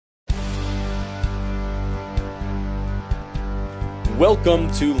Welcome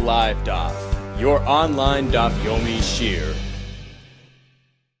to Live Daf, your online Daf Yomi Shir.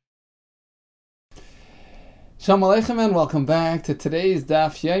 Shalom Aleichem and welcome back to today's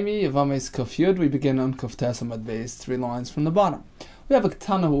Daf Yomi Yevamos Kuf Yud. We begin on Kuf Tes Amud Beis, 3 lines from the bottom. We have a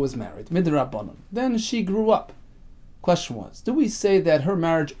Ketana who was married, Midrabanan. Then she grew up. Question was, do we say that her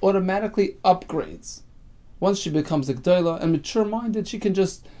marriage automatically upgrades? Once she becomes a Gdoila and mature-minded, she can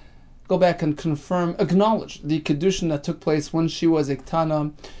just go back and confirm, acknowledge the Kedushin that took place when she was a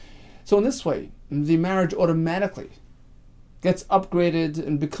Ketana. So in this way, the marriage automatically gets upgraded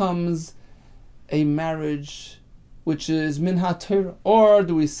and becomes a marriage which is min ha-Torah. Or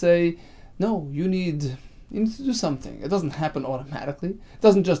do we say, no, you need to do something. It doesn't happen automatically. It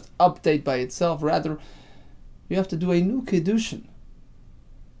doesn't just update by itself. Rather, you have to do a new Kedushin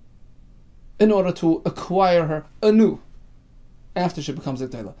in order to acquire her anew after she becomes a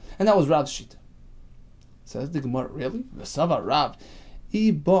Gdoila. And that was Rab's Shita. Says the Gemara, really? V'sava Rab,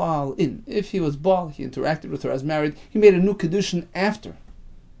 if he was Baal, he interacted with her as married, he made a new Kedushin after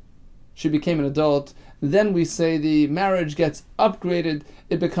she became an adult. Then we say the marriage gets upgraded,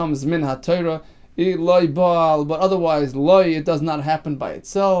 it becomes min ha-Torah, loy Baal, but otherwise, loy, it does not happen by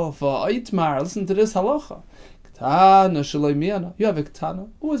itself. Aitmar, listen to this halacha. You have a Ketana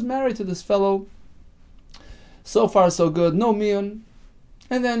who was married to this fellow. So far, so good, no miyun.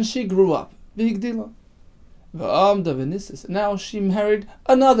 And then she grew up. Now she married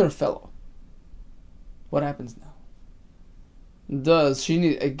another fellow. What happens now? Does she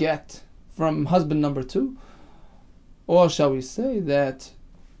need a get from husband number 2? Or shall we say that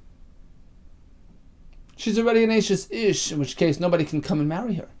she's already an Ashes Ish, in which case nobody can come and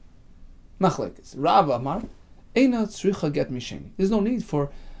marry her? Machlekes. Rav Amar, Eina tzricha get misheni. There's no need for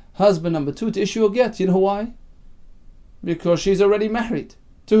husband number 2 to issue a get. You know why? Because she's already married.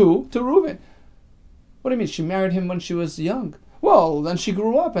 To who? To Reuven. What do you mean? She married him when she was young. Well, then she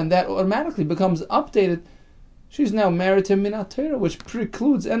grew up, and that automatically becomes updated. She's now married to min ha-Torah, which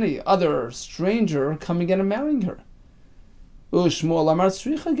precludes any other stranger coming in and marrying her. Ushmuel Amar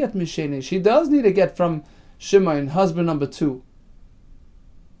tzricha get misheni. She does need a get from Shimon, husband number 2.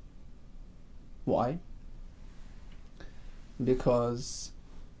 Why? Because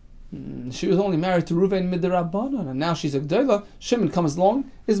she was only married to Reuven midrabanan, and now she's a Gdoila. Shimon comes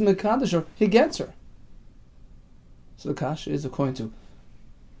along, is mekadosh her, he gets her. So the kasha is according to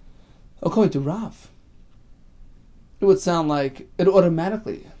Rav. It would sound like it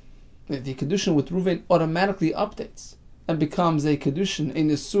automatically, the kedushin with Reuven automatically updates and becomes a kedushin, a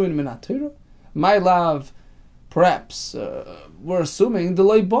nesuin min ha-Torah. My love, perhaps we're assuming the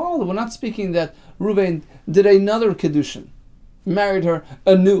loy Baal. We're not speaking that Reuven did another kedushin, married her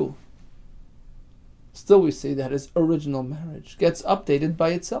anew. Still, we say that his original marriage gets updated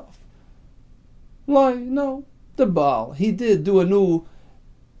by itself. Why? No, the Baal, he did do a new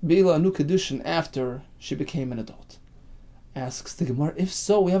kedushin after she became an adult. Asks the Gemara, if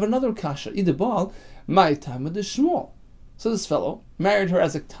so, we have another kasha. Either Baal, my time with the Shmuel. So this fellow married her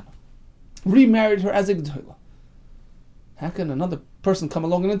as a Ketana, remarried her as a Gdoila. How can another person come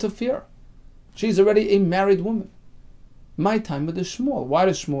along and interfere? She's already a married woman. My time with the Shmuel. Why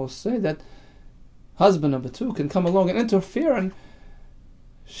does Shmuel say that husband number 2 can come along and interfere, and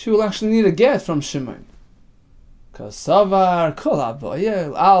she will actually need a get from Shimon? Because Savar kol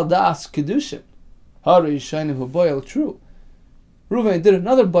haboyel al das kedushin hari shaynim hu boyel. True, Reuven did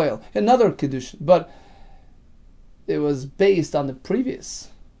another boyel, another kedushin, but it was based on the previous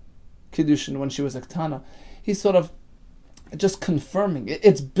kedushin when she was a Ketana. He's sort of just confirming it.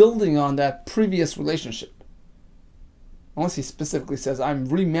 It's building on that previous relationship. Unless he specifically says, I'm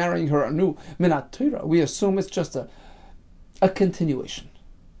remarrying her anew min ha-Torah, we assume it's just a continuation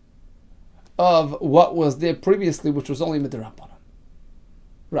of what was there previously, which was only midrabanan.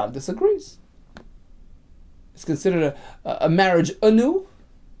 Rav disagrees. It's considered a marriage anew,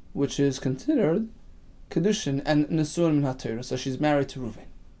 which is considered kedushin and nesuin min ha-Torah. So she's married to Reuven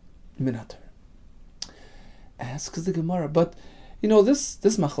min ha-Torah. Asks the Gemara, but this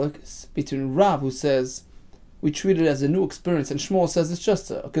machlok is between Rav, who says we treat it as a new experience, and Shmuel says it's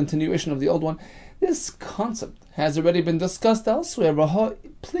just a continuation of the old one. This concept has already been discussed elsewhere.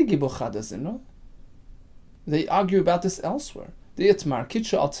 They argue about this elsewhere. The Itmar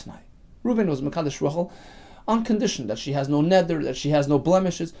Kitcha al Tanai. Reuven was Mekadosh Rachel on condition that she has no neder, that she has no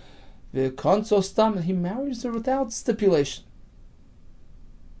blemishes. V'konso stam, and he marries her without stipulation.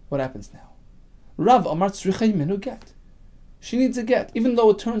 What happens now? Rav Amar tzricha yimenu get. She needs a get, even though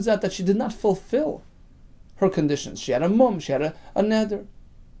it turns out that she did not fulfill her conditions. She had a mum, she had a neder.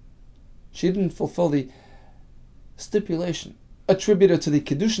 She didn't fulfill the stipulation attributed to the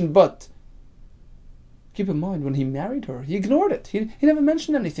Kedushin, but Keep in mind, when he married her, he ignored it. He never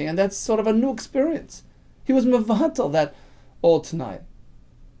mentioned anything, and that's sort of a new experience. He was mevatel that old tonight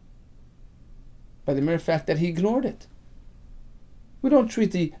by the mere fact that he ignored it. We don't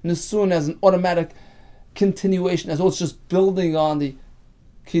treat the Nisun as an automatic continuation, as it's just building on the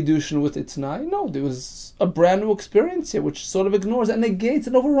Kiddushin with its Tanai. No, there was a brand new experience here which sort of ignores and negates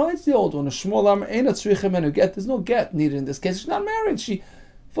and overrides the old one. There's no get needed in this case. She's not married. She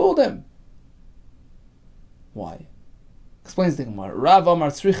fooled him. Why? Explains the Gemara. Rav Amar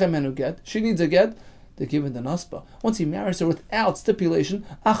tzricha menu get. She needs a get. They're given the nasba. Once he marries her without stipulation,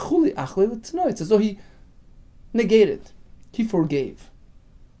 achuli l'tnai. It's as though he negated. He forgave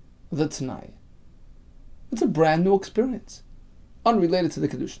the Tanai. It's a brand new experience, unrelated to the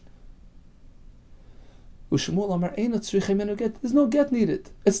Kedushin. U'shmuel Amar eina tzricha menu get. There's no get needed.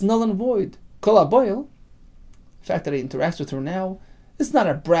 It's null and void. Kol haboil. The fact that he interacts with her now, it's not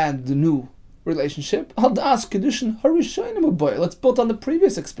a brand new relationship. Al das Kedushin harishonim u'boil. It's built on the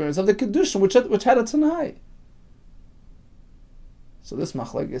previous experience of the Kedushin, which had a Tanai. So this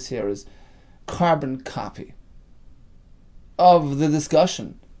machlekes here is carbon copy of the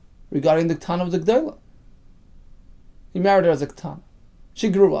discussion regarding the Ketana of the Gdoila. He married her as a Ketana. She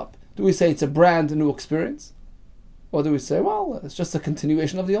grew up. Do we say it's a brand new experience? Or do we say, well, it's just a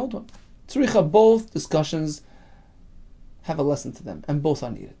continuation of the old one? Tzricha, both discussions have a lesson to them, and both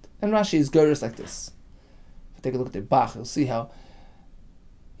are needed. And Rashi is gurus like this. If you take a look at the Bach, you'll see how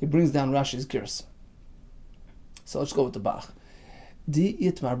he brings down Rashi's gurus. So let's go with the Bach. Di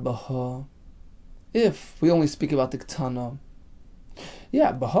itmar baha. If we only speak about the Ketana,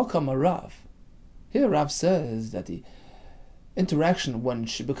 yeah, baha kama Rav. Here Rav says that the interaction when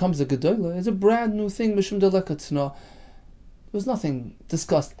she becomes a Gedola is a brand new thing. Mishum deleka tzna. There was nothing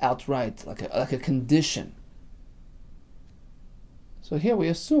discussed outright, like a condition. So here we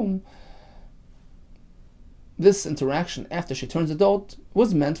assume this interaction after she turns adult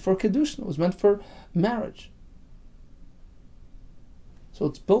was meant for Kedushin, it was meant for marriage. So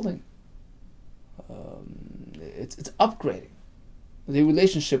it's building, it's upgrading the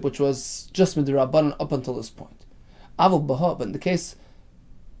relationship which was just midrabanan up until this point. Avol baha, but in the case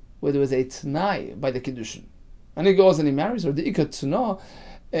where there was a Tanai by the Kedushin, and he goes and he marries her, the Ikar Tuna,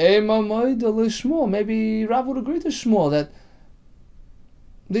 maybe Rav would agree to Shmuel that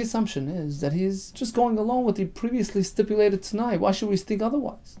the assumption is that he's just going along with the previously stipulated Tanai. Why should we think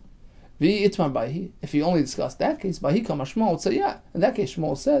otherwise? If he only discussed that case, Shmuel would say, yeah. In that case,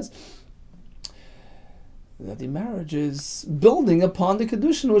 Shmuel says that the marriage is building upon the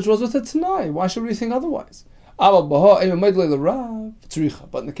Kedushin, which was with the Tanai. Why should we think otherwise? But in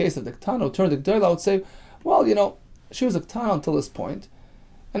the case of the Ketana who turned the Gdoila, I would say, well, she was a Ketana until this point,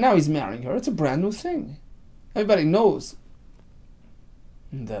 and now he's marrying her. It's a brand new thing. Everybody knows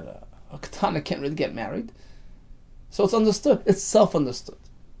that a Ketana can't really get married. So it's understood. It's self-understood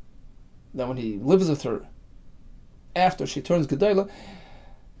that when he lives with her after she turns Gedola,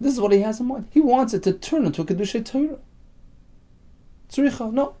 this is what he has in mind. He wants it to turn into a Kedushay Torah.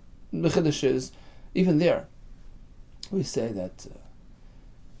 Tzricha, no. The Chiddush is, even there, we say that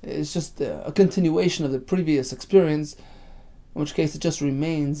it's just a continuation of the previous experience, in which case it just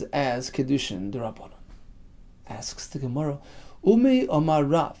remains as Kedushin D'Rabbanan. Asks the Gemara, Umi Amar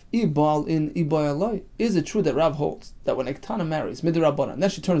Rav, Ibal in Ibayalai. Is it true that Rav holds that when a Ketana marries Midrabanan,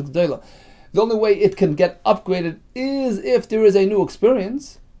 then she turns Gedola, the only way it can get upgraded is if there is a new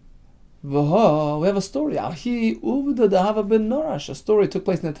experience? We have a story. A story took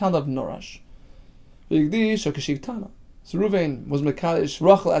place in the town of Norash. So Reuven was Mekadesh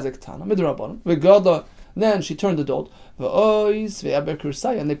Rachel as a Ketana Midrabanan. Then she turned adult, and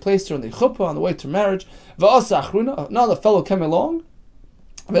they placed her in the chuppah on the way to marriage. Now the fellow came along,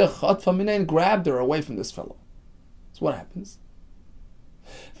 and grabbed her away from this fellow. So what happens?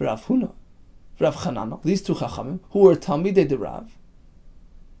 Rav Huna, Rav Chanana, these two chachamim, who were Talmidei de Rav,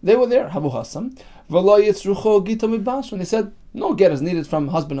 they were there, Havu Hasam, and they said, no get is needed from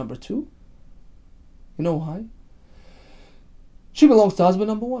husband number 2. You know why? She belongs to husband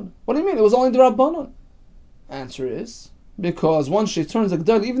number 1. What do you mean? It was only the Rabbanon. Answer is, because once she turns a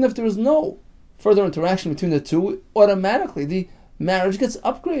Gdoila, even if there is no further interaction between the two, automatically the marriage gets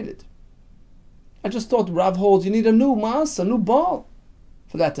upgraded. I just thought Rav holds you need a new mas, a new ball,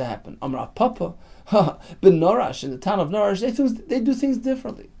 for that to happen. Amra Papa, Ben Norash, in the town of Norash, they do things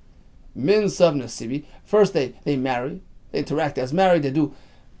differently. Min Sav Nasibi, first they marry, they interact as married, they do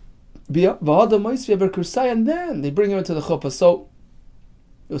Bia, Vahada Moisvi Berkursai, and then they bring her into the chuppah. So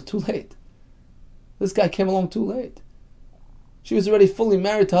it was too late. This guy came along too late. She was already fully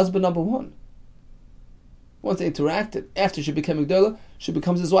married to husband number 1. Once they interacted, after she became Gdola, she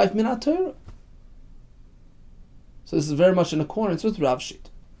becomes his wife Minat Torah. So this is very much in accordance with Rav Shit.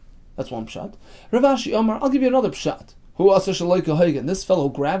 That's one pshat. Rav Ashi Omar, I'll give you another pshat. Who asa shaloika hagen? This fellow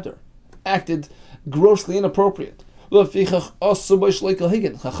grabbed her, acted grossly inappropriate. Chachamim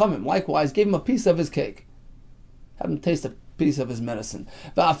likewise gave him a piece of his cake, had him taste a piece of his medicine.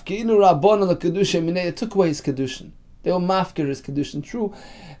 It took away his kedushin. They were mafkir his kedushin. True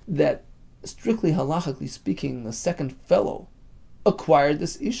that strictly halachically speaking, the second fellow acquired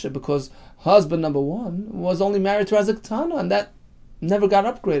this isha because husband number one was only married to her as a ketana, and that never got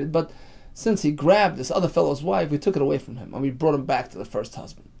upgraded. But since he grabbed this other fellow's wife, we took it away from him and we brought him back to the first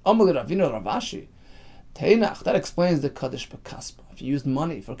husband. Amalei Ravina Ravashi. Teinach, that explains the Kaddish B'Kaspa. If you used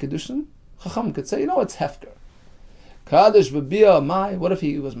money for Kiddushin, Chacham could say, it's Hefker. Kaddish B'Bia Mai, what if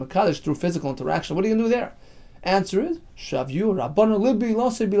he was Makadish through physical interaction? What are you going to do there? Answer is, Shavyu Rabbanu Libi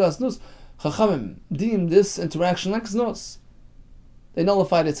Losei Bilas Nus. Chachamim deemed this interaction like Znus. They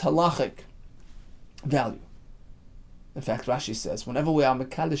nullified its halachic value. In fact, Rashi says, whenever we are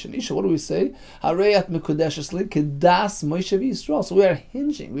Mekadesh and Isha, what do we say? Hareyat Mekudeshesli Kedas Moshe Yisrael. So we are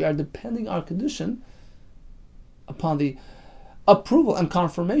hinging, we are depending our Kedushin upon the approval and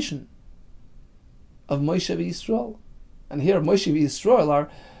confirmation of Moshe Yisrael. And here Moshe Yisrael are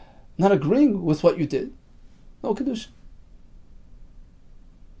not agreeing with what you did. No Kedushin.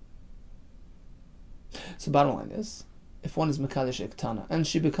 So bottom line is, if one is Mekadesh Ektana and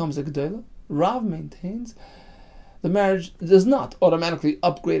she becomes a G'dayla, Rav maintains the marriage does not automatically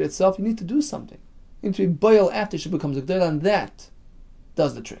upgrade itself. You need to do something. You need to be boil after she becomes a G'dayla, and that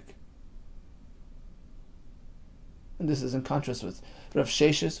does the trick. And this is in contrast with Rav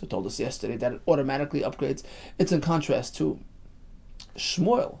Sheshes, who told us yesterday that it automatically upgrades. It's in contrast to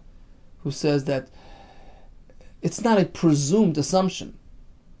Shmuel, who says that it's not a presumed assumption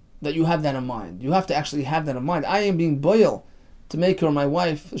that you have that in mind. You have to actually have that in mind. I am being boil to make her my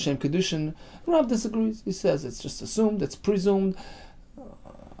wife, Shem Kedushin. Rav disagrees. He says it's just assumed, it's presumed.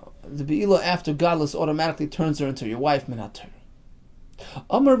 The Be'ilah after godless automatically turns her into your wife, Minat Torah.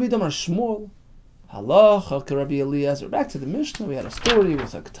 Amar Vidamar Shmuel, Halach, Rabbi Eliezer. Back to the Mishnah, we had a story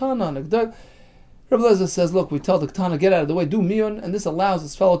with a Ketana and a G'day. Rabbi Eliezer says, look, we tell the Ketana, get out of the way, do Miyun, and this allows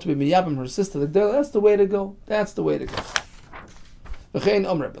this fellow to be Miyabim, her sister, the G'day. That's the way to go. That's the way to go. V'chein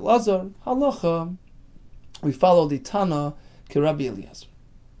Amar Rabbi Eliezer, Halacha, we follow the Tana, Rabbi Eliezer.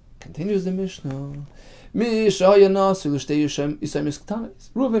 Continues the Mishnah. Reuven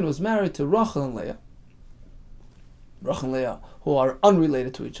was married to Rachel and Leah. Rachel and Leah, who are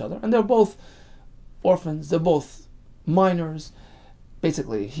unrelated to each other, and they're both orphans, they're both minors.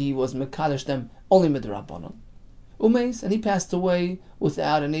 Basically, he was Mekadesh them only midrabanan. Umeis, and he passed away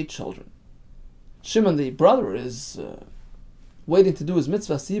without any children. Shimon, the brother, is waiting to do his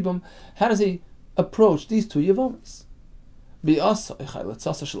mitzvah sibum. How does he approach these two Yevamos? His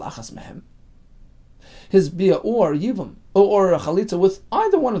bia or yivam or a chalitza with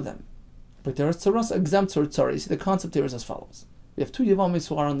either one of them. But there is tzaras exempt or tzara. You see, the concept here is as follows: we have two Yevamis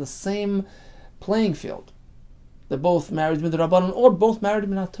who are on the same playing field. They're both married midrabanan or both married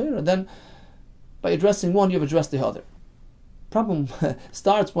minat Torah. Then, by addressing one, you've addressed the other. Problem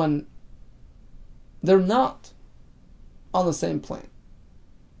starts when they're not on the same plane.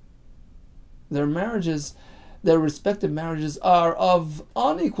 Their respective marriages are of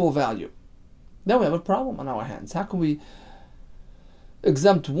unequal value. Then we have a problem on our hands. How can we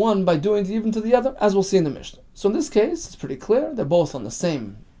exempt one by doing it even to the other? As we'll see in the Mishnah. So in this case, it's pretty clear. They're both on the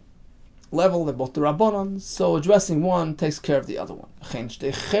same level. They're both the Rabbanon. So addressing one takes care of the other one.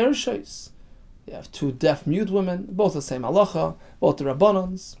 You have two deaf-mute women, both the same halacha, both the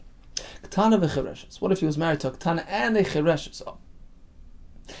Rabbanons. Ktana v'chereshes. What if he was married to a Ktana and a chereshes? Oh.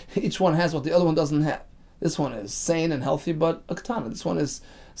 Each one has what the other one doesn't have. This one is sane and healthy, but a Ktana. This one is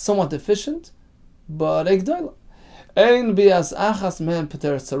somewhat deficient, but a G'dayla. Ein bias achas mehen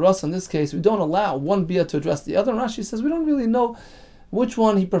peter tzaros. In this case, we don't allow one bia to address the other. And Rashi says we don't really know which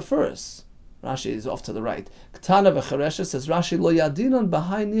one he prefers. Rashi is off to the right. Ktana v'chereshes says Rashi lo yadinon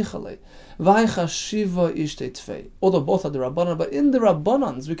b'hai nichale v'hai chashiva ishtei tfei. Although both are the Rabbanon, but in the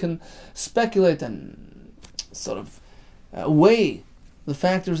Rabbanons we can speculate and sort of weigh the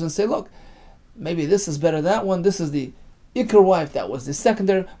factors and say, look, maybe this is better, that one, this is the Iker wife, that was the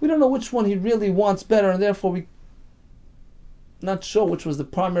secondary. We don't know which one he really wants better, and therefore we not sure which was the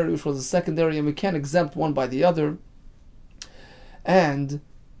primary, which was the secondary, and we can't exempt one by the other. And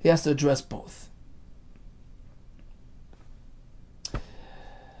he has to address both.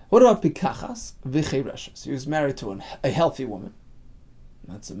 What about Pikachas v'chereshes? He was married to a healthy woman.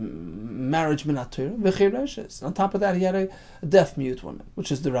 That's a marriage minat Torah v'chereshes. On top of that, he had a deaf-mute woman,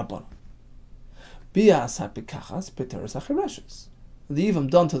 which is the Rabbanon. Bias ha'pikachas piteres ha'chereshes. The even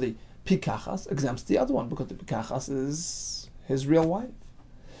done to the pikachas exempts the other one because the pikachas is his real wife.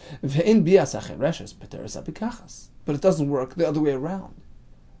 Ve'in bias hachireshes p'teres hapikachas. But it doesn't work the other way around.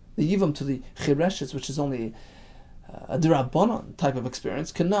 The yivam to the chireshes, which is only a derabanan type of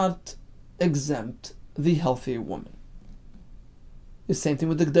experience, cannot exempt the healthy woman. The same thing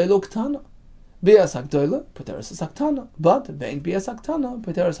with the gdelo ktana. Bias hakdoila p'teres haktana, but ve'in bias haktana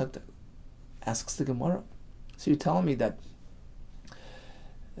p'teres hakdoila. Asks the Gemara. So you're telling me that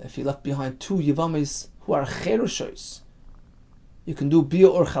if you left behind two Yevamos who are chereshes, you can do bia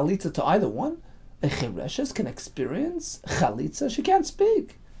or chalitza to either one. A chereshes can experience chalitza. She can't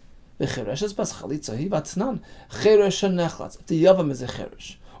speak. The chereshes bas chalitza hi vatznan cheresh nechlatz. If the Yevam is a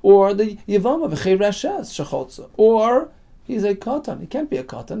cheresh, or the Yevam of a chereshes shechotza, or he's a katan. He can't be a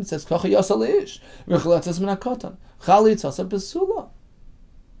katan. It says kacha yasal ish v'chalatzas min katan chalitza sa besula.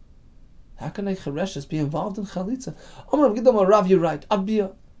 How can a chereshes be involved in chalitza? Omar Gidam Rav, you're right.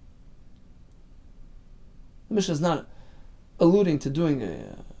 Abia. The Mishnah is not alluding to doing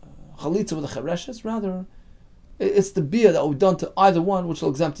a chalitza with a chereshes. Rather, it's the bia that will be done to either one, which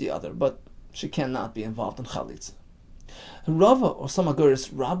will exempt the other. But she cannot be involved in chalitza. Rava or some agoris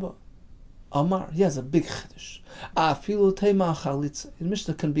Rabba Amar, he has a big chiddush. Afilu tema chalitza. The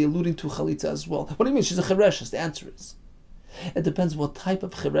Mishnah can be alluding to chalitza as well. What do you mean? She's a chereshes. The answer is, it depends what type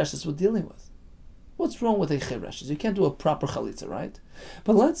of chereshes we're dealing with. What's wrong with a chereshes? You can't do a proper chalitza, right?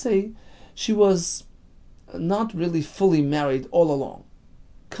 But let's say she was not really fully married all along.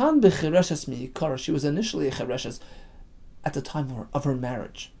 Kan bechereshes miikara. She was initially a chereshes at the time of her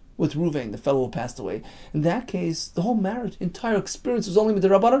marriage with Ruvain, the fellow who passed away. In that case, the whole marriage, entire experience was only with the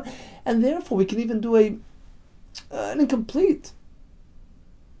Rabbanan, and therefore we can even do an incomplete,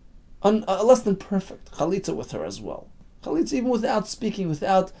 a less than perfect chalitza with her as well. Chalitza even without speaking,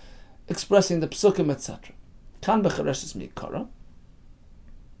 without expressing the psukim, etc. Kan bechereshes miikara.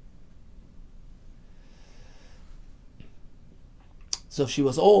 So if she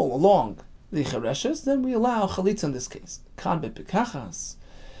was all along the chereshes, then we allow chalitza in this case. Kan bepikachas,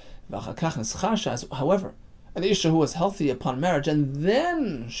 v'achakach neschashas. However, an isha who was healthy upon marriage and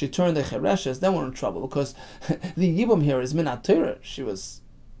then she turned the chereshes, then we're in trouble because the yibum here is minat Torah. She was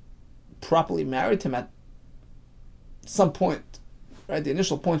properly married to him at some point, right? The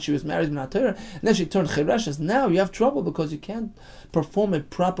initial point she was married to minat Torah, and then she turned chereshes. Now you have trouble because you can't perform a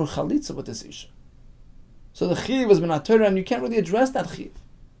proper chalitza with this isha. So the chiv was minat Torah, and you can't really address that chiv.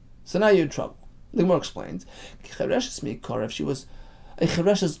 So now you're in trouble. The Gemara explains, if she was a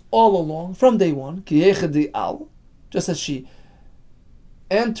chereshes all along, from day one, just as she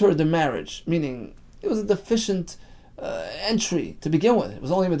entered the marriage, meaning it was a deficient entry to begin with. It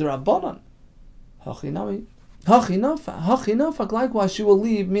was only with the Rabbanan. Likewise, she will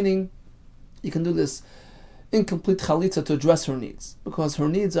leave, meaning you can do this incomplete chalitza to address her needs, because her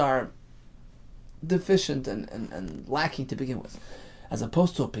needs are deficient and lacking to begin with. As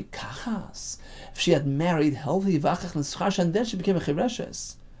opposed to a pikachas, if she had married healthy and then she became a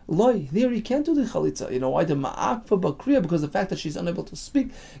chereshes, there you can't do the chalitza. You know why? The ma'akfa bakriya, because the fact that she's unable to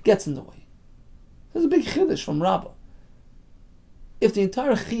speak gets in the way. There's a big chiddush from Rabbah. If the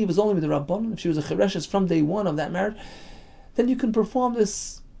entire chiv is only with the Rabbanan, if she was a chereshes from day one of that marriage, then you can perform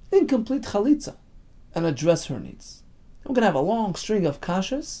this incomplete chalitza and address her needs. We're going to have a long string of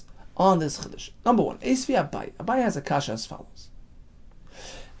kashas on this chiddush. Number one, Esvi Abai. Abai has a kasha as follows.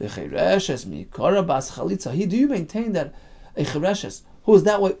 Do you maintain that a chereshes who is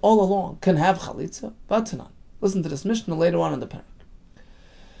that way all along can have chalitza? Vatanan. Listen to this Mishnah later on in the parak.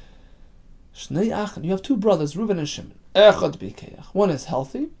 You have two brothers, Reuven and Shimon. One is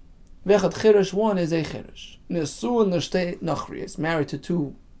healthy, one is a cheresh. Is married to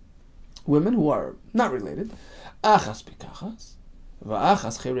two women who are not related. One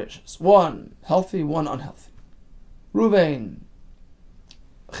healthy, one unhealthy. Reuven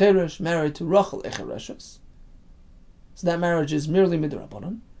cheresh married to Rachel chereshes. So that marriage is merely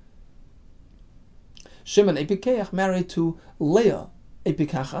midrabanan. Shimon epikeach married to Leah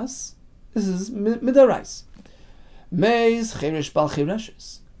epikachas. This is midarais. Meis cheresh bal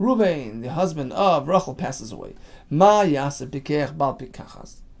chereshes. Reuven, the husband of Rachel, passes away. Ma yaseh pikeach bal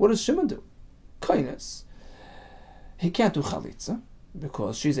pikachas. What does Shimon do? Kindness. He can't do chalitza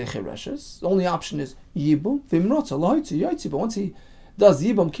because she's a chereshes. The only option is yibum v'imrotza loitzi yaitzi. But once he does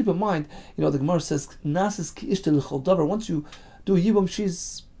yibum, keep in mind, the Gemara says nasis ki ishta l'chol davar. Once you do yibum,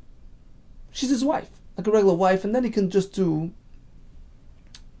 she's his wife, like a regular wife, and then he can just do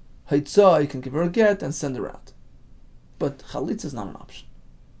haitzah. He can give her a get and send her out. But chalitza is not an option.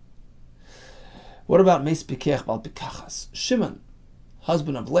 What about meis pikeach bal pikachas? Shimon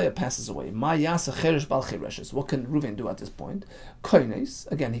husband of Leah, passes away. Ma yasa cheresh bal chereshes. What can Reuven do at this point?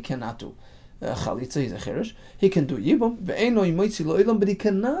 Koines. Again, he cannot do chalitza. He's a cheresh. He can do yibum. Ve'eno yimoitzi lo ilam, but he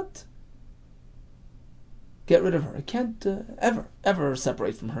cannot get rid of her. He can't ever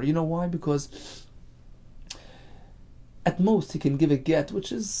separate from her. You know why? Because at most he can give a get,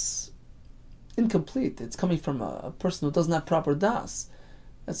 which is incomplete. It's coming from a person who doesn't have proper das.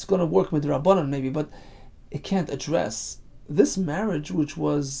 That's going to work with Rabbanan maybe, but it can't address this marriage which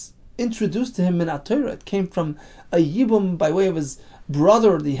was introduced to him in Torah. It came from a yibum by way of his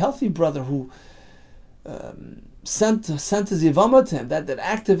brother, the healthy brother, who sent his Yevamos to him, that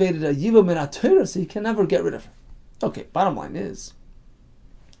activated a yibum in Torah, so he can never get rid of her. Okay, bottom line is,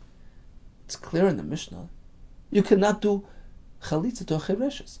 it's clear in the Mishnah, you cannot do chalitza to a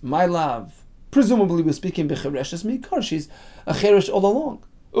chereshes. My love, presumably we're speaking bechereshes mikar, she's a cheresh all along.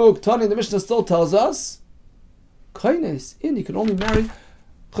 Tani, the Mishnah still tells us, Kaines, you can only marry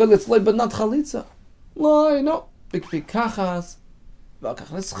chalitza, but not chalitza. No. Pikachas.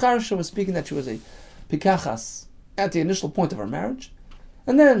 This Charsha was speaking that she was a pikachas at the initial point of her marriage,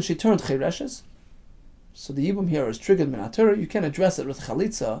 and then she turned chereshes. So the yibum here is triggered min haTorah. You can address it with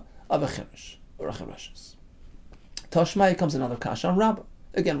chalitza of a cheresh or a chereshes. Tashmai comes another kasha on Rabbah.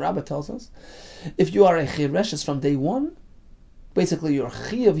 Again, Rabbah tells us, if you are a chereshes from day one, basically your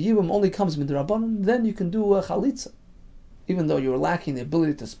chi of yibum only comes with the Rabbanan, then you can do a chalitza, even though you're lacking the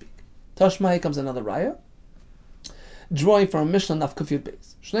ability to speak. Tashmai comes another raya, drawing from Mishnah Naf Kufiyut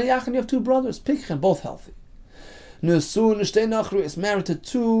Beis. Shnei Yachin, you have two brothers, Pikchen, both healthy. Nusu Nishtei Nachru is married to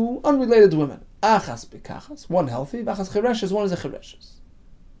two unrelated women. Achas Pikachas, one healthy, Vachas Chereshes, one is a Chereshes.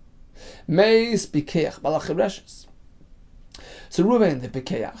 Meis Pikeach, Bala Chereshes. So Reuven the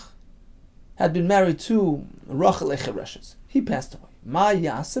Pikeach had been married to Rachel Chereshes. He passed away. Ma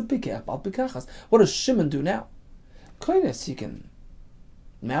Yasa Pikeach Bal Pikachas. What does Shimon do now? Koines, he can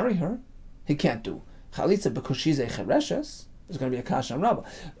marry her. He can't do chalitza because she's a chereshes. There's going to be a kasha on Rabbah.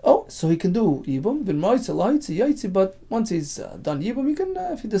 So he can do yibum, but once he's done yibum, he can,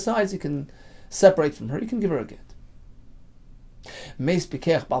 if he decides he can separate from her, he can give her a get. Meis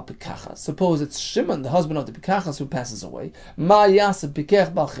pikech bal pikachas. Suppose it's Shimon, the husband of the pikachas, who passes away. Ma yasa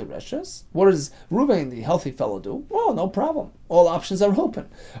pikech bal chereshes. What does Reuven, the healthy fellow, do? Oh, no problem. All options are open.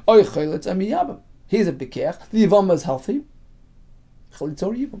 Oy chalitz amiyabim. He's a pikech. The Yevamos is healthy. Chalitz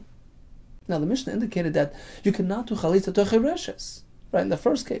or yibum. Now the Mishnah indicated that you cannot do chalitza to chereshes, right? In the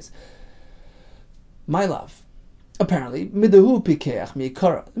first case, my love, apparently midahu pikeach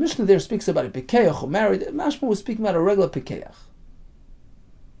miikara. The Mishnah there speaks about a pikeach who married. Mashma was speaking about a regular pikeach.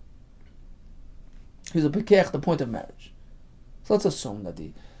 He's a pikeach at the point of marriage. So let's assume that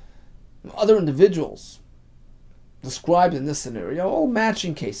the other individuals described in this scenario, all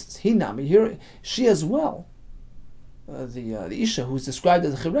matching cases. He nami here, she as well. The Isha who's described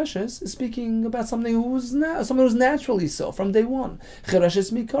as a Chereshes is speaking about someone who's naturally so from day one.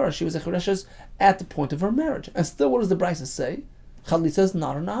 Chereshes Mikara, she was a Chereshes at the point of her marriage. And still, what does the Brisa say? Chalitza is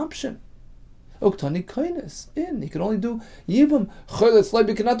not an option. Uktani Koines, he can only do Yibum. Chalitz,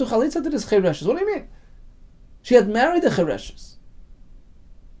 you cannot do Chalitza to this Chereshes. What do you mean? She had married a Chereshes.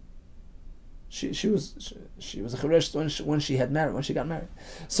 She was a Chereshes when she got married.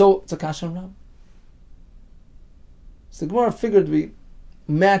 So it's a Kasha and Ram. So the Gemara figured we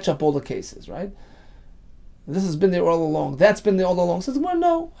match up all the cases, right? This has been there all along. That's been there all along. So the Gemara,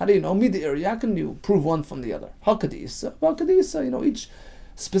 no. How do you know? Midi-iri. How can you prove one from the other? Hakadisa. Each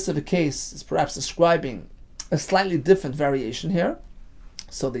specific case is perhaps describing a slightly different variation here.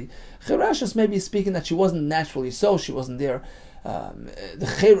 So the Chereshes may be speaking that she wasn't naturally so. She wasn't there. She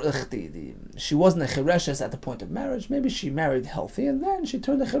wasn't a Chereshes at the point of marriage. Maybe she married healthy and then she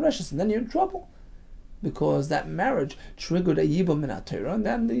turned a Chereshes, and then you're in trouble. Because that marriage triggered a yibum in Torah, and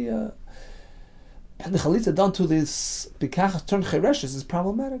then the chalitza done to this pikachas turned chereshes is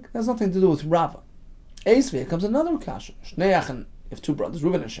problematic. It has nothing to do with Rava. Here comes another kasha. You have two brothers,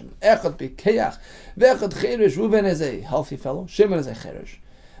 Reuven and Shimon. Echad pikeach, ve'echad cheresh. Reuven is a healthy fellow. Shimon is a cheresh.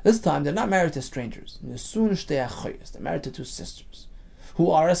 This time they're not married to strangers. They're married to two sisters, who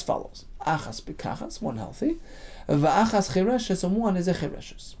are as follows: achas pikachas, one healthy, ve'achas chereshes, and one is a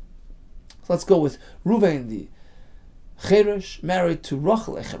chereshes. So let's go with Reuven the Cheresh married to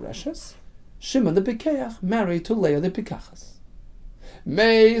Rachel Chereshes, Shimon the Pikeach married to Leah the Pikachas.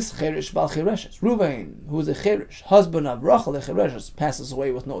 Meis Cheresh Bal Chereshes. Reuven, who is a Cheresh, husband of Rachel Chereshes, passes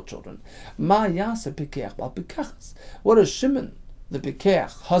away with no children. Ma Yasa Pikeach Bal Pikachas. What does Shimon the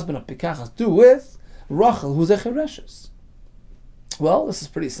Pikeach, husband of Pikachas, do with Rachel, who's a Chereshes? Well, this is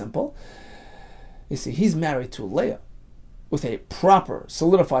pretty simple. You see, he's married to Leah with a proper,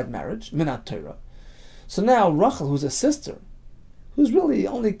 solidified marriage, Minat Torah. So now Rachel, who's a sister, who's really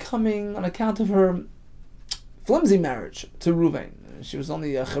only coming on account of her flimsy marriage to Reuven. She was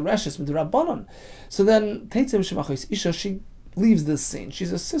only a chereshes with the Rabbanon. So then, Isha, she leaves this scene.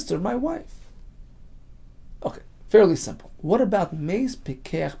 She's a sister of my wife. Okay, fairly simple. What about Meis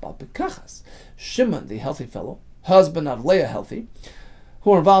Pikeach Bal Pikachas? Shimon, the healthy fellow, husband of Leah, healthy,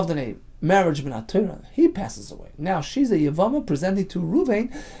 who are involved in a marriage b'nat Torah, he passes away. Now she's a Yevama presenting to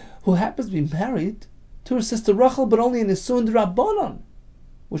Reuven, who happens to be married to her sister Rachel, but only in Nisun Rabbanon,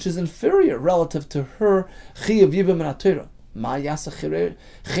 which is inferior relative to her Chi of Yibam b'nat Torah. Ma yasa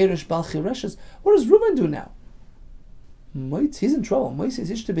cheresh bal chereshes. What does Reuven do now? He's in trouble.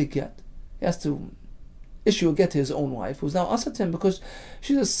 He's to be get. He has to issue a get to his own wife, who's now asatim because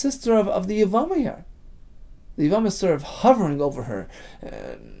she's a sister of the Yevama here. The Yevama is sort of hovering over her,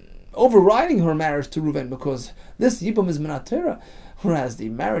 overriding her marriage to Reuven, because this Yibam is b'nat Torah, whereas the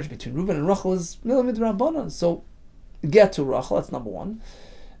marriage between Reuven and Rachel is Milamid Rabbanan. So get to Rachel. That's number one.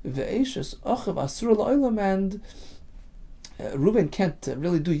 Ve'eshes achav asur la'olam, and Reuven can't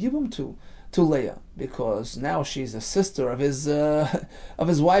really do Yibam to Leah, because now she's a sister of his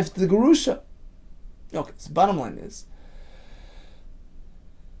wife, the Gerusha. Okay, so bottom line is,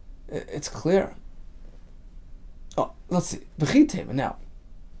 it's clear. Oh, let's see. B'chitem, now.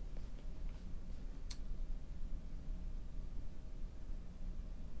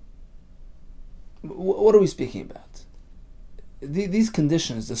 What are we speaking about? These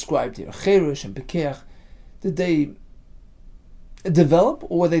conditions described here, Cheresh and Pikeach, did they develop,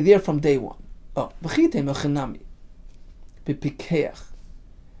 or were they there from day one? Oh, B'chitem echanami, B'pikeach,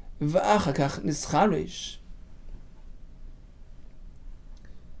 V'achakach nischaresh.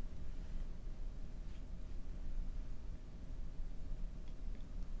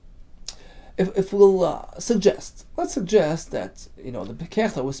 If we'll suggest, let's suggest that, the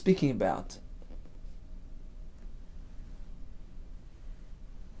Pikeach that we're speaking about,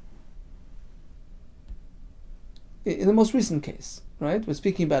 in the most recent case, right? We're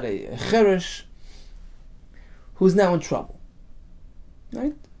speaking about a cheresh who's now in trouble,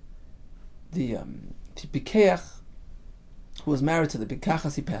 right? The Pikeach, who was married to the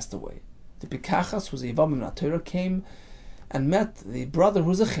Pikachas, he passed away. The Pikachas, who's a Yevam b'nat Torah, came and met the brother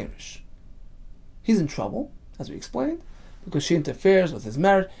who's a cheresh. He's in trouble, as we explained, because she interferes with his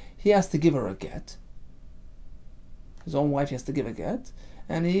marriage. He has to give her a get. His own wife, he has to give a get,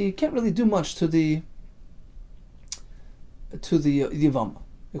 and he can't really do much to the Yevama,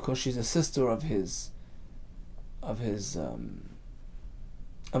 because she's a sister of his wife.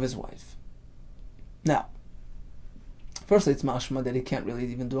 Now, firstly, it's mashma that he can't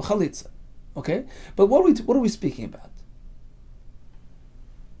really even do a chalitza, okay? But what are we speaking about?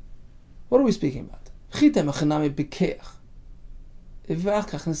 What are we speaking about?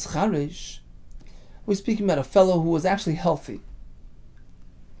 We're speaking about a fellow who was actually healthy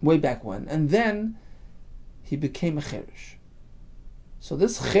way back when, and then he became a cheresh. So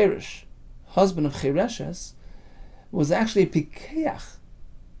this cheresh, husband of chereshes, was actually a pikeach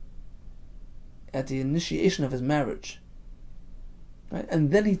at the initiation of his marriage, right?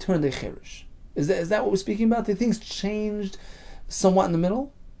 And then he turned a cheresh. Is that what we're speaking about? The things changed somewhat in the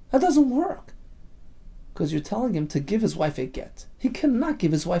middle? That doesn't work, because you're telling him to give his wife a get. He cannot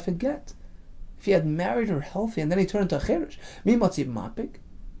give his wife a get. If he had married her healthy and then he turned into a cheresh, mimatziv mapik,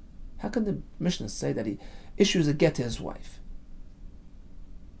 how can the Mishnah say that he issues a get to his wife?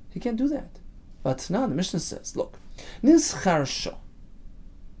 He can't do that. But now the Mishnah says, look, nischarsha.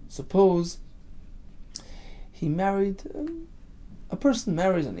 Suppose he married, a person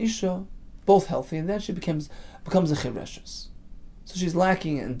marries an isha, both healthy, and then she becomes a chereshes. So she's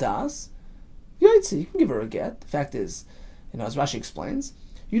lacking in das. Yaitzi, you can give her a get. The fact is, as Rashi explains,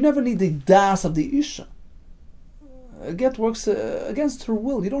 you never need the das of the isha. A get works against her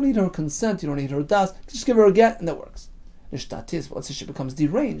will. You don't need her consent. You don't need her das. Just give her a get, and that works. Ishtatis, well, let's say she becomes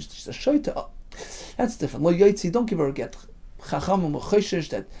deranged. She's a shaita. Oh, that's different. Lo yaitzi, don't give her a get. Chacham u'choshesh,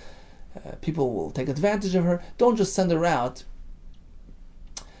 that people will take advantage of her. Don't just send her out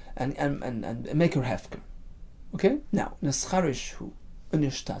and make her hefker. Okay? Now, nescharishu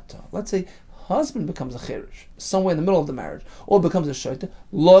unishtata. Let's say husband becomes a cherish, somewhere in the middle of the marriage, or becomes a shaita.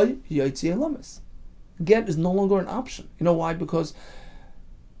 Loy yaitzi elamis. Get is no longer an option. You know why? Because,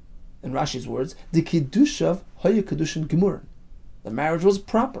 in Rashi's words, the kiddushav haya kiddushin gemurin. The marriage was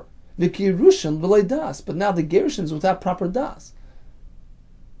proper. The kirushin v'lei das. But now the gerushin is without proper das.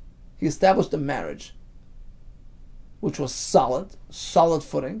 He established a marriage which was solid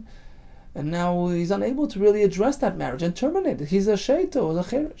footing, and now he's unable to really address that marriage and terminate it. He's a sheita or a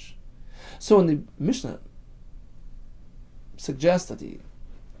cherish. So when the Mishnah suggests that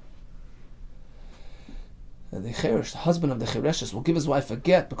the Cheresh, the husband of the Chereshes, will give his wife a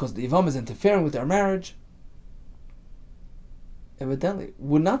get because the Yevamos is interfering with their marriage. Evidently,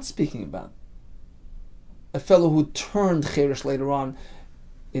 we're not speaking about a fellow who turned Cheresh later on,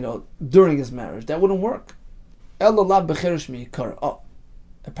 during his marriage. That wouldn't work. Oh,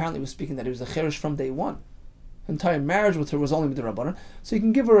 apparently we're speaking that he was a Cheresh from day one. The entire marriage with her was only with the Rabbanan, so he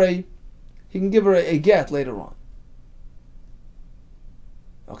can give her a get later on.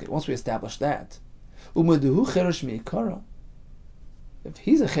 Okay, once we establish that, if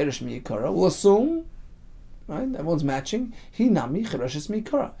he's a Cheresh mi'ikara, we'll assume, right, everyone's matching, he nami Chereshes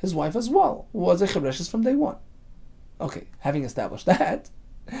mi'ikara. His wife as well was a Chereshes from day one. Okay, having established that,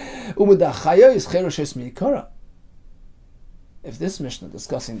 if this Mishnah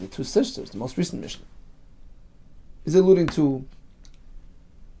discussing the two sisters, the most recent Mishnah, is alluding to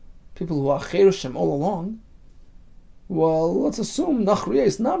people who are Chereshim all along, well, let's assume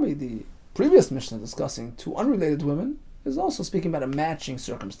Nachriyah Nami, the previous Mishnah discussing two unrelated women, is also speaking about a matching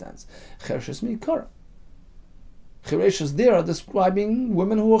circumstance. Chereshes mi'ikara. Chereshes there are describing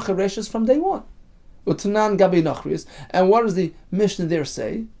women who are Chereshes from day one. Utanan gabi Nachriyas. And what does the Mishnah there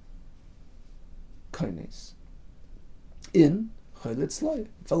say? Kaines. In Chaylit Slay.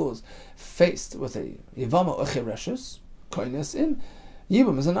 Fellow is faced with a Yevamo or Chereshes. Kaines in.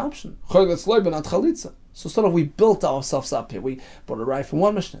 Yibam is an option. Chaylit Slay but not Chalitza. So sort of we built ourselves up here. We brought a right from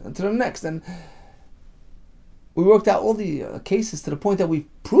one Mishnah into the next, and we worked out all the cases to the point that we've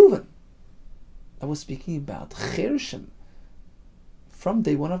proven that we're speaking about Chereshim from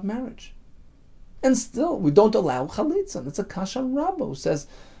day one of marriage. And still, we don't allow Chalitza. And it's a Kasha Rabba who says,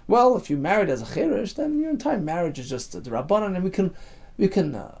 well, if you married as a Cheresh, then your entire marriage is just the Rabbanan, and we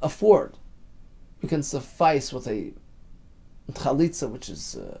can afford, we can suffice with a Chalitza which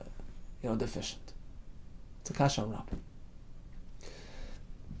is deficient. It's a Kasha Rabba.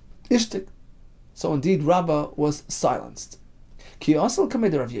 Ishtik. So indeed, Rabba was silenced. Ki also came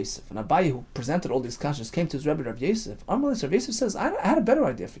to Rav Yosef, and Abaye, who presented all these kashas, came to his Rebbe Rav Yosef. Rav Yosef says, I had a better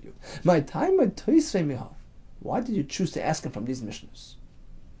idea for you. My time, why did you choose to ask him from these mishnahs?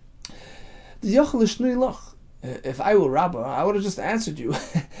 If I were Rabba, I would have just answered you.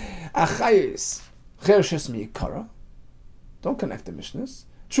 Don't connect the mishnahs.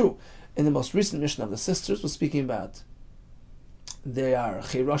 True, in the most recent Mishnah of the sisters was speaking about they are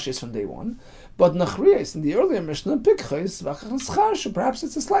Chereshes from day one, but Nachriyas in the earlier Mishnah, Pikches, Vachas, perhaps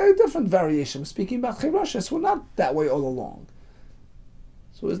it's a slightly different variation. We're speaking about Chereshes who are not that way all along.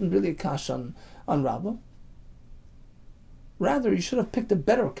 So it isn't really a kash on Rabbah. Rather, you should have picked a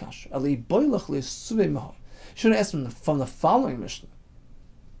better kash. You should have asked from the following Mishnah,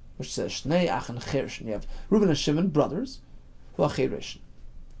 which says Shnei Achen Chereshin. You have Reuben and Shimon, brothers, who are Chereshin.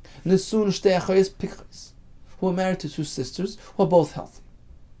 Nesun Shtei Achayes Pikches, who are married to two sisters who are both healthy.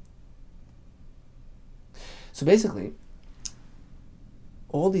 So basically,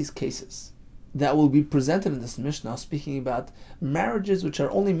 all these cases that will be presented in this Mishnah are speaking about marriages which are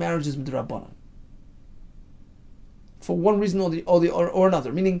only marriages midrabanan. For one reason or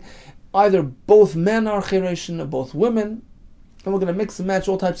another, meaning either both men are chereshin or both women, and we're going to mix and match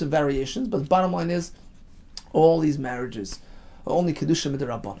all types of variations, but the bottom line is all these marriages are only kedusha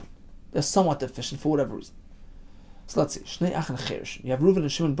midrabanan. They're somewhat deficient for whatever reason. So let's see. Shnei Achen Chereshin. You have Reuven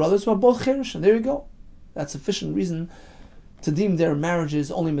and Shimon brothers who are both Chereshin. There you go. That's sufficient reason to deem their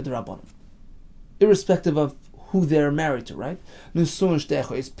marriages only midrabanan, irrespective of who they're married to, right? Nusun Shtei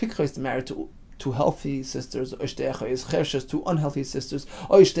Achayes Pikches, married to two healthy sisters, or Shtei Achayes Chereshes, two unhealthy sisters,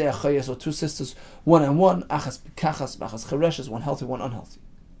 or Shtei Achayes, or two sisters, one and one, Achas Pikachas, Achas Chereshes, one healthy, one unhealthy.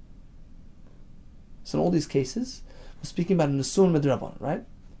 So in all these cases, we're speaking about Nusun midrabanan, right?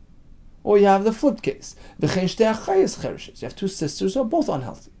 Or you have the flipped case. You have two sisters who are both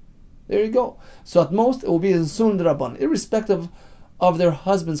unhealthy. There you go. So at most, it will be Nesuin D'Rabbanan, irrespective of their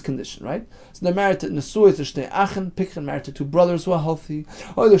husband's condition, right? So they're married to Nesuin to Shnei Achen, Pikchen, married to two brothers who are healthy,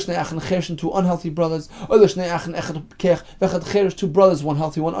 or the Shnei Achen Chereshin, two unhealthy brothers, or the Shnei Achen Echad Kech, Vechad Cheresh, two brothers, one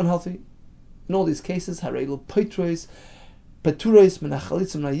healthy, one unhealthy. In all these cases, Hareil Peturos, Min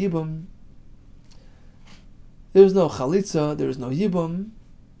HaChalitza Min HaYibum. There is no Chalitza, there is no Yibum.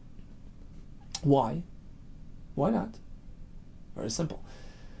 Why? Why not? Very simple.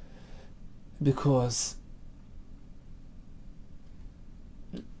 Because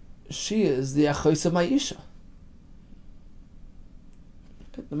she is the Achos of my Isha.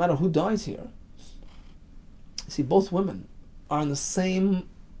 No matter who dies here, see, both women are on the same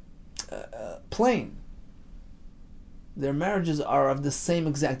plane. Their marriages are of the same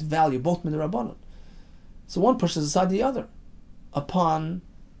exact value, both min rabbanon. So one pushes aside the other upon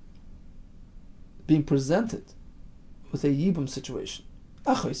being presented with a yibum situation.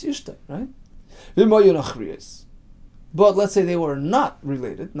 Achos ishtay, right? But let's say they were not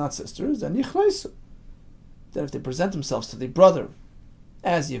related, not sisters, then yichnaisu. Then if they present themselves to the brother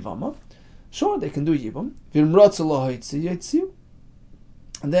as Yevama, sure, they can do Yibam.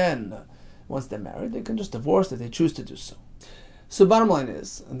 And then, once they're married, they can just divorce if they choose to do so. So bottom line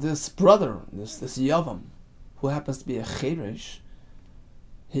is, this brother, this Yavam, who happens to be a Cheresh,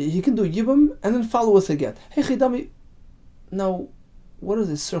 he can do Yibam and then follow with a get. Hey Chidami, now, what is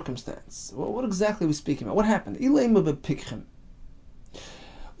this circumstance? What exactly are we speaking about? What happened?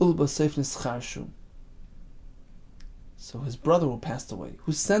 So his brother who passed away,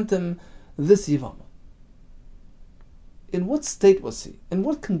 who sent him this Yevama, in what state was he? In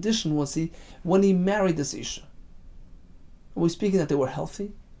what condition was he when he married this Isha? Are we speaking that they were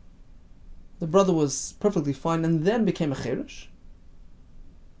healthy? The brother was perfectly fine and then became a Cheresh?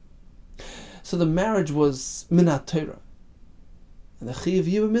 So the marriage was Minat Torah. And the Chiyav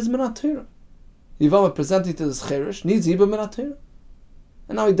Yibam is Minat Torah. Yevama presenting to this Cheresh needs Yibam Minat Torah.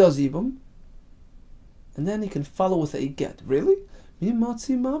 And now he does Yibam. And then he can follow with a get. Really?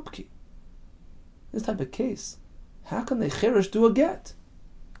 Mimatzi mapki. This type of case, how can the Cheresh do a get?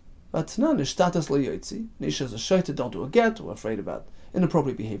 Vatna nishtatas lo yotzi. Nisha is a shaita, don't do a get, or afraid about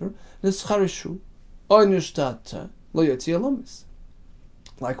inappropriate behavior. Nischarishu. Oy nishtata lo yotzi alamis.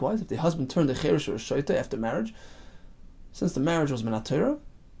 Likewise, if the husband turned the Cheresh or a shaita after marriage, since the marriage was Minat Torah,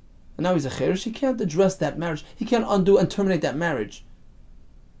 and now he's a Cheresh, he can't address that marriage. He can't undo and terminate that marriage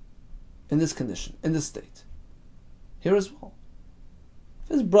in this condition, in this state. Here as well. If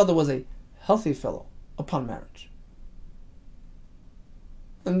his brother was a healthy fellow upon marriage,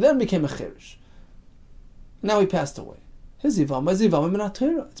 and then became a Cheresh, now he passed away. His Yevama is Yevama Minat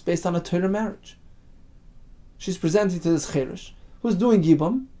Torah. It's based on a Torah marriage. She's presenting to this Cheresh, who's doing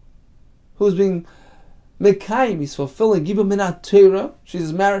Yibam, who's being Mekayim, he's fulfilling Yibam Minat Torah. She's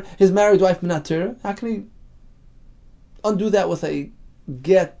his married wife Minat Torah. How can he undo that with a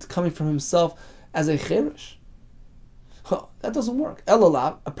get coming from himself as a Cheresh? That doesn't work.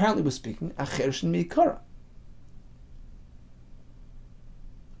 Elalav, apparently we're speaking, a Cheresh in Mikara.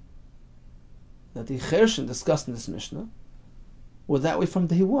 That the Chereshin discussed in this Mishnah were that way from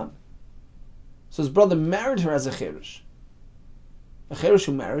day one. So his brother married her as a Cheresh. A Cheresh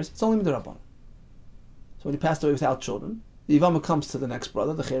who marries, it's only Midrabban. So when he passed away without children, the Yevama comes to the next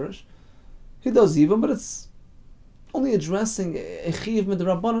brother, the Cheresh. He does Yivam, but it's only addressing a Chiv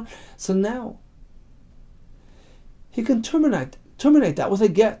Midrabban. So now, he can terminate that with a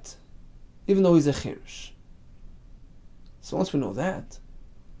get, even though he's a Cheresh. So once we know that,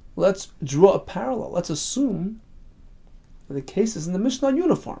 let's draw a parallel. Let's assume that the cases in the Mishnah are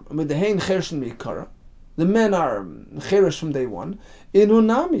uniform. I mean, the Hein Cheresh and Mikara, the men are Cheresh from day one. In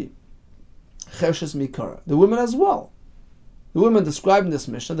Unami, Cheresh is Mikara. The women as well. The women described in this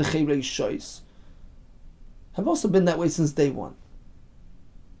Mishnah, the Cheirei Shois, have also been that way since day one.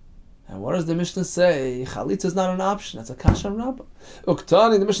 And what does the Mishnah say? Chalitza is not an option. That's a kasha rabbah.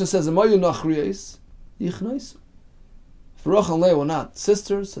 Uktani, the Mishnah says, "Amayu nachriyos yichnaisu." If Rachel and Leah were not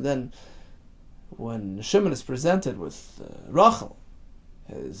sisters, so then when Shimon is presented with Rachel,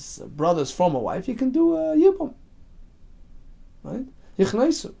 his brother's former wife, he can do a yibum, right?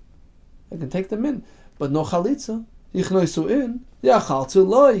 Yichnaisu. They can take them in, but no chalitza. Yichnaisu in. Yachaltu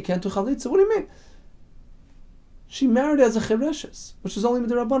lo. You can't do chalitza. What do you mean? She married as a chereshes, which is only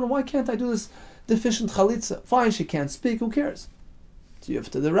midrabanan. Why can't I do this deficient chalitza? Fine, she can't speak. Who cares?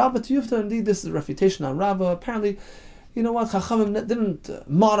 Tiyufta the Rabbah. Tiyufta. Indeed, this is a refutation on Rabbah. Apparently, you know what? Chachamim didn't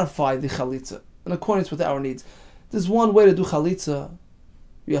modify the chalitza in accordance with our needs. There's one way to do chalitza.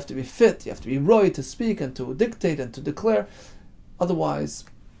 You have to be fit. You have to be roy to speak and to dictate and to declare. Otherwise,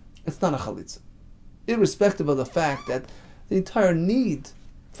 it's not a chalitza. Irrespective of the fact that the entire need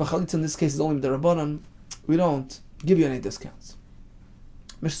for chalitza in this case is only midrabanan, we don't give you any discounts.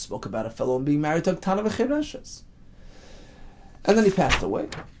 Mishnah spoke about a fellow being married to a Ktana v'chereshes, and then he passed away.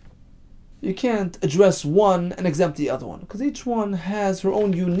 You can't address one and exempt the other one, because each one has her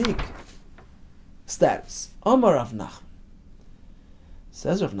own unique status. Amar Rav Nachman.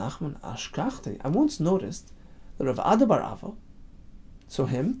 Says Rav Nachman, Ashkachti, I once noticed that Rav Ada bar Ava, so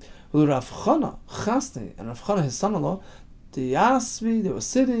him, with Rav Chana, Chasni, and Rav Chana, his son-in-law, they were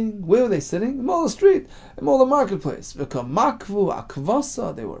sitting. Where were they sitting? In the street, in the marketplace. V'kamakvu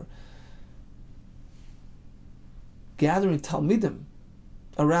akvasa, they were gathering Talmidim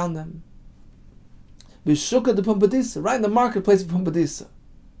around them. B'shuka de Pumbedisa, right in the marketplace of Pumbedisa.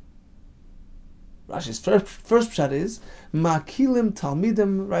 Rashi's first pshat is Makilim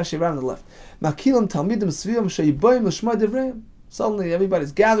Talmidim. Rashi around the left. Makilim Talmidim Sviam Sheiboim L'Shma Devreim. Suddenly,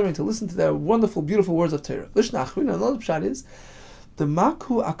 everybody's gathering to listen to their wonderful, beautiful words of Torah. Lishna Achrina, another pshat is The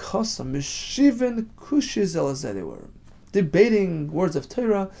Maku Akosa Mishiven Kushiz, they were debating words of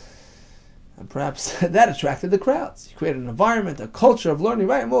Torah, and perhaps that attracted the crowds. You created an environment, a culture of learning,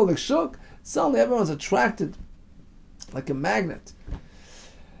 right? Molik Shuk. Suddenly everyone's attracted like a magnet.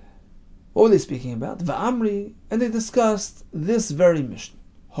 What were they speaking about? Va'amri, and they discussed this very Mishnah.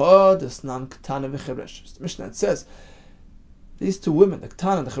 The Mishnah says, these two women, the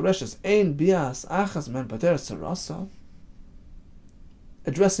Ketana and the Chereshes, Ein bias achas men pater sarasa.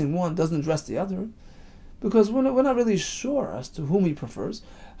 Addressing one doesn't address the other, because we're not really sure as to whom he prefers.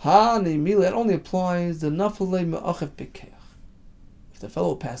 It only applies the nafalei me'achev pikeach. If the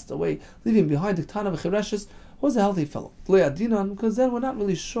fellow passed away, leaving behind the Ketana and the Chereshes, was a healthy fellow. Because then we're not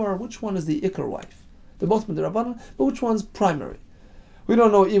really sure which one is the ikar wife. They're both midrabanan, but which one's primary. We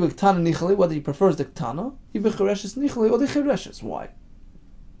don't know whether he prefers the Ketana, or the Chereshes. Why?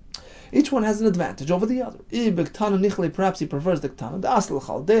 Each one has an advantage over the other. Perhaps he prefers the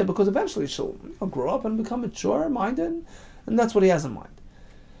Ketana, because eventually she'll grow up and become mature-minded, and that's what he has in mind.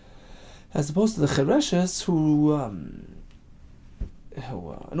 As opposed to the Chereshes, who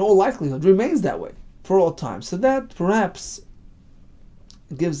in all likelihood remains that way for all time. So that perhaps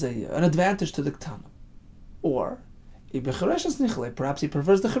gives an advantage to the Ketana. Or perhaps he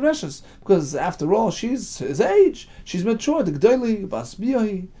prefers the Chereshes, because after all, she's his age, she's mature, the G'dayli, Bas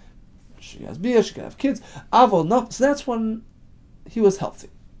Biyahi, she has Biyah, she can have kids, Aval, Naf, so that's when he was healthy.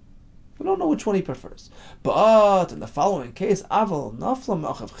 We don't know which one he prefers. But in the following case, Aval, Nafla,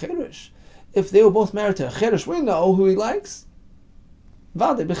 Ma'achav Cheresh, if they were both married to a Cheresh, we know who he likes.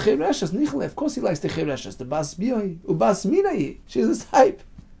 Vade, Bechereshes, Nichle, of course he likes the Chereshes, the Bas Biyahi, Ubas Minayi, she's his type.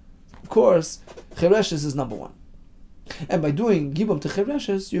 Of course, Chereshes is number one. And by doing Yibum to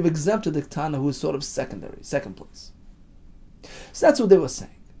Chereshes, you've exempted the Ketana, who is sort of secondary, second place. So that's what they were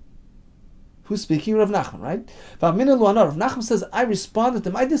saying. Who's speaking? Rav Nachman, right? Rav Nachman says, I responded to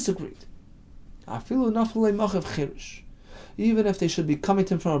them, I disagreed. Even if they should be coming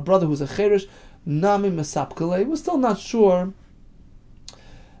to him from a brother who's a Cheresh, Nami Mesapkele, we're still not sure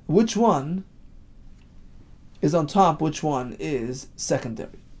which one is on top, which one is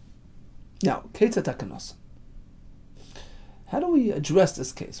secondary. Now, Ketzat HaKanos. How do we address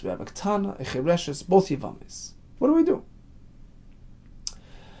this case? We have a Ketana, a Chereshes, both Yevamos. What do we do?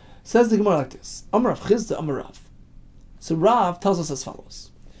 Says the Gemara like this: Amar Rav Chizda, Amar Rav. So Rav tells us as follows: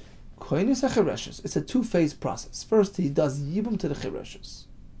 Kohenis HaChereshes. It's a two-phase process. First, he does Yibum to the Chereshes.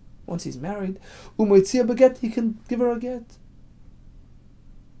 Once he's married, Umoitzia beget, he can give her a get.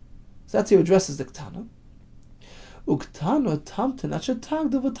 So that's how he addresses the Ketana. Uktana tamten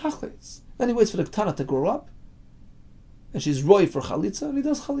achetag de v'tachlis. Then he waits for the Ketana to grow up, and she's roy for chalitza, and he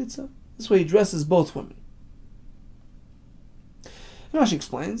does chalitza. This way he dresses both women. And Rashi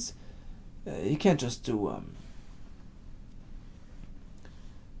explains, you can't just do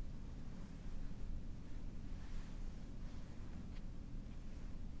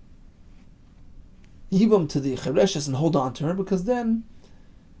Yibum to the Chereshes and hold on to her, because then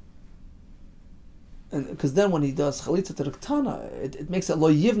when he does chalitza to the Ketana, it makes it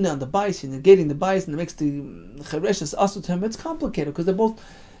lo yivne on the bais, he's negating the bais, and it makes the Chereshes asu to him. It's complicated because they're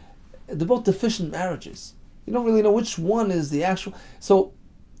both deficient marriages. You don't really know which one is the actual. So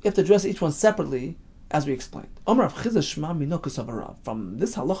you have to address each one separately, as we explained. From this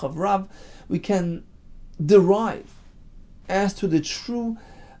halach of Rav, we can derive as to the true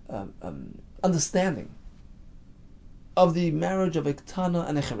understanding of the marriage of a Ketana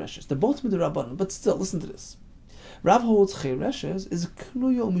and a Chereshes. They're both midrabanan, but still, listen to this. Rav holds Chereshes is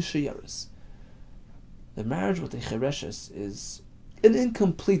knuyo mishayeres. The marriage with a Chereshes is an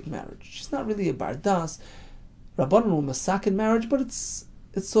incomplete marriage. She's not really a bardas. Rabbanan will masakin marriage, but it's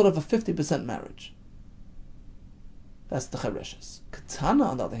sort of a 50% marriage. That's the Chereshes. Ketana,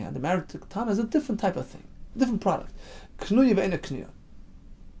 on the other hand, the marriage to Ketana is a different type of thing, a different product. Knuya ve'ena knuya.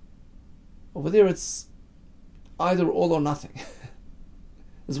 Over there, it's either all or nothing.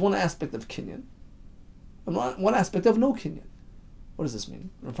 There's one aspect of kinyan, and one aspect of no kinyan. What does this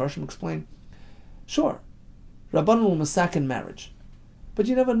mean? Rav Harshim explained. Sure, Rabbanan will masakin marriage, but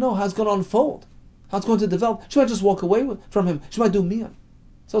you never know how it's going to unfold, how it's going to develop. She might just walk away from him. She might do miyan.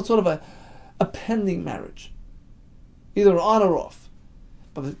 So it's sort of a pending marriage, either on or off.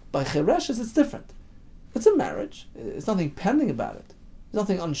 But by Chereshes, it's different. It's a marriage. It's nothing pending about it. There's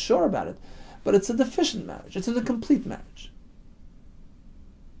nothing unsure about it. But it's a deficient marriage. It's an incomplete marriage.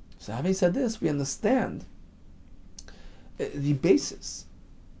 So having said this, we understand the basis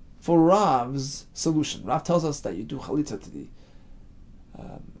for Rav's solution. Rav tells us that you do chalitza to the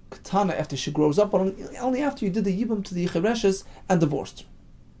Ketana after she grows up, but only after you did the Yibum to the Chereshes and divorced her.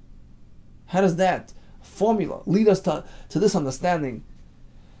 How does that formula lead us to this understanding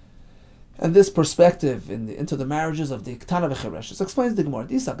and this perspective into the marriages of the Ktana v'Chereshes? Explains the Gemara.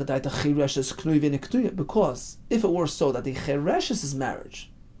 Because if it were so that the Chereshes' marriage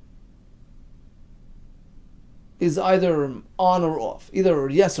is either on or off, either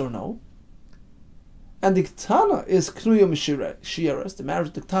yes or no, and the Ktana is Knuya Mishiras, the marriage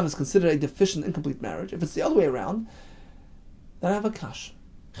of the Ktana is considered a deficient, incomplete marriage. If it's the other way around, then I have a kash.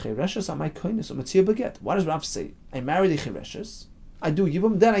 Chereshes are my koinis, or Matzia beget. Why does Rav say, I marry the Chereshes, I do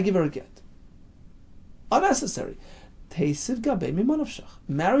Yibum, then I give her a get? Unnecessary. Teisiv Gabe Mimanavshach.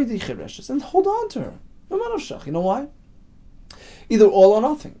 Marry the Chereshes and hold on to her. Mimanavshach. You know why? Either all or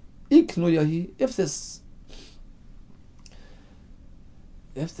nothing. Iknuyahi, if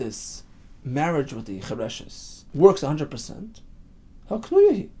this marriage with the Chereshes works 100%,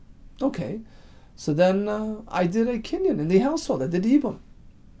 Haknuyahi. Okay. So then I did a kinyan in the household. I did Yibum.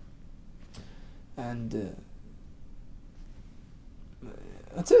 And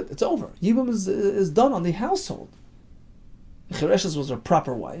that's it. It's over. Yibum is done on the household. Chereshes was a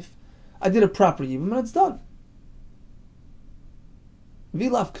proper wife. I did a proper Yibum and it's done.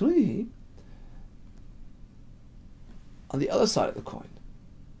 Vilav Knuyihi, on the other side of the coin,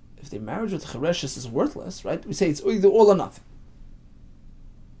 if the marriage with Chereshes is worthless, right? We say it's either all or nothing.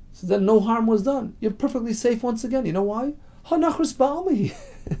 So then no harm was done. You're perfectly safe once again. You know why? Hanachris Ba'almi.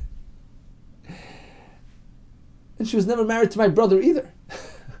 And she was never married to my brother either.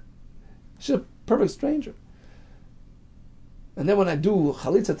 She's a perfect stranger. And then when I do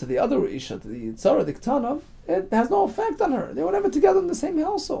chalitza to the other Isha, to the Tzara, the Ktana, it has no effect on her. They were never together in the same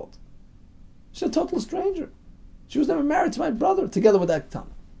household. She's a total stranger. She was never married to my brother together with that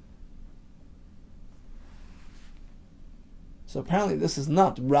Ktana. So apparently this is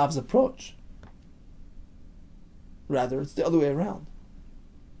not Rav's approach. Rather, it's the other way around.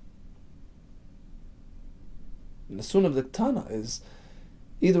 And the sun of the Ktana is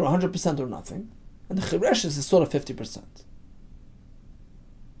either 100% or nothing, and the Chereshes is sort of 50%.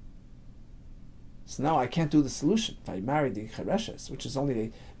 So now I can't do the solution. If I marry the Chereshes, which is only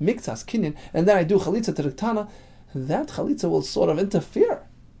a miktas kinyan, and then I do chalitza to the Ktana, that chalitza will sort of interfere.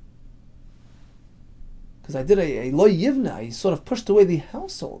 Because I did a lo yivna, I sort of pushed away the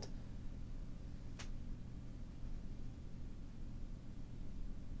household.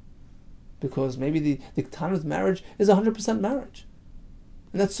 Because maybe the Ktana's marriage is 100% marriage.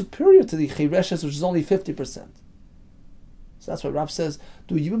 And that's superior to the Chereshes, which is only 50%. So that's why Rav says,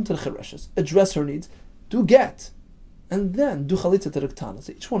 do Yibum to the Chereshes, address her needs, do get, and then do Chalitza to the Ktana.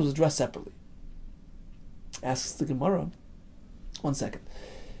 So each one was addressed separately. Asks the Gemara, 1 second.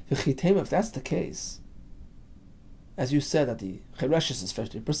 If that's the case, as you said that the Chereshes is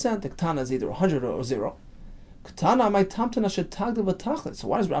 50%, the Ktana is either 100 or 0, Ktana might tamtana shetagda v'tachlit. So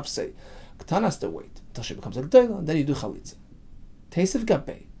why does Rav say Ktana has to wait until she becomes a gdoila and then you do chalitza? Teisiv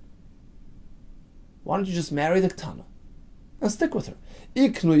gabe. Why don't you just marry the Ktana and stick with her?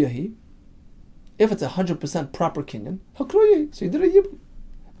 Iknuyahi. If it's 100% proper kinyan, haknuyahi. So you did a yibum.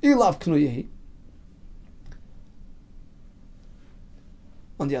 Ilav knuyahi.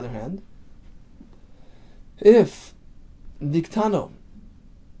 On the other hand, if the Ktana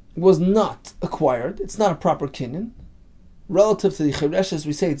was not acquired, it's not a proper kinyan, relative to the Chereshes,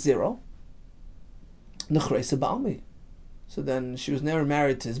 we say it's 0. Nechreisa ba'almi. So then she was never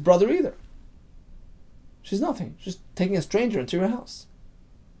married to his brother either. She's nothing. She's just taking a stranger into your house.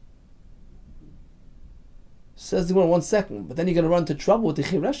 Says the Gemara, 1 second, but then you're going to run into trouble with the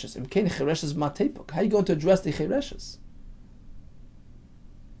Chereshes. Imkein Chereshes matepuk. How are you going to address the Chereshes?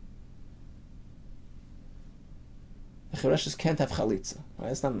 The Chereshes can't have chalitza. Right?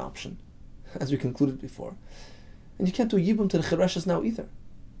 That's not an option, as we concluded before. And you can't do yibum to the Chereshes now either.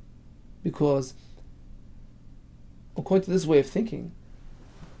 Because, according to this way of thinking,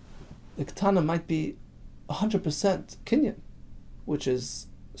 the Ktana might be 100% kinyan, which is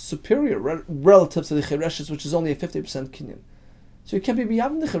superior relative to the Chereshes, which is only a 50% kinyan. So you can't be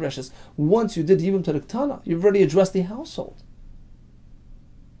biyavim the Chereshes. Once you did yibum to the Ktana, you've already addressed the household.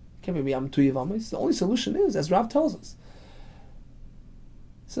 You can't be biyavim to Yevamos. The only solution is, as Rav tells us,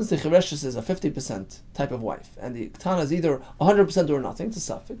 since the Chereshes is a 50% type of wife, and the Ktana is either 100% or nothing, it's a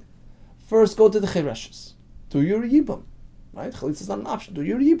suffix, first go to the Chereshes. Do your yibum. Right? Chalitza is not an option. Do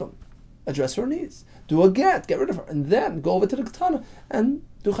your yibum. Address her needs. Do a get rid of her. And then go over to the Ktana and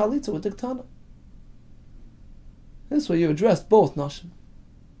do chalitza with the Ktana. This way you addressed both nashim.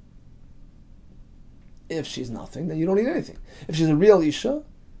 If she's nothing, then you don't need anything. If she's a real Isha,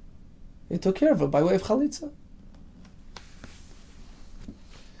 you took care of her by way of chalitza.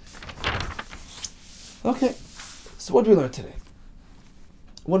 Okay, so what did we learn today?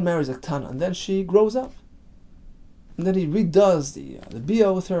 one marries a Ktana, and then she grows up. And then he redoes the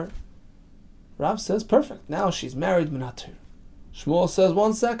Bia with her. Rav says, perfect. Now she's married Minatir. Shmuel says,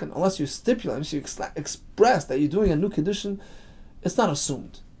 1 second. Unless you stipulate, unless you express that you're doing a new Kiddushin, it's not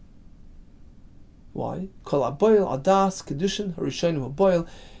assumed. Why? Kol aboil, adas, Kiddushin, harishonim aboil.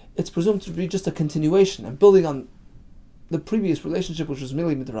 It's presumed to be just a continuation and building on the previous relationship, which was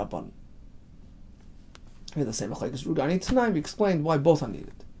merely midrabban. Here the same machlekes regarding tonight. We explained why both are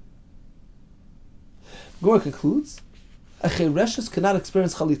needed. Gemara concludes, a chereshes cannot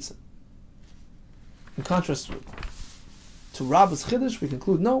experience chalitza. In contrast to Rabba's chiddush, we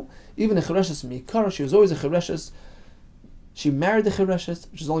conclude no. Even a chereshes mikara, she was always a chereshes. She married a chereshes,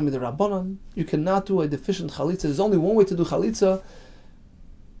 which is only midrabbanan. You cannot do a deficient chalitza. There's only one way to do chalitza,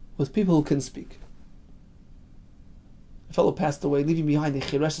 with people who can speak. A fellow passed away, leaving behind a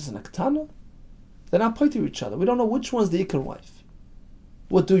chereshes and a ktana. They're not pointing to each other. We don't know which one's the ikar wife.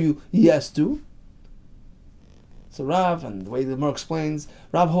 What do you yes do? So Rav, and the way the Gemara explains,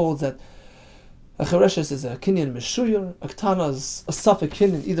 Rav holds that a chereshes is a kinyan meshuyar, a ktana is a suffix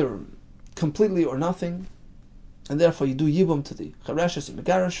kinyan, either completely or nothing, and therefore you do yibum to the chereshes and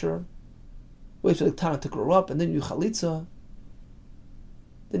megarasher, wait for the ktana to grow up, and then you chalitza.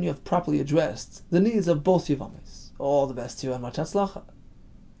 Then you have properly addressed the needs of both Yevamos. All the best to you and much hatzlacha.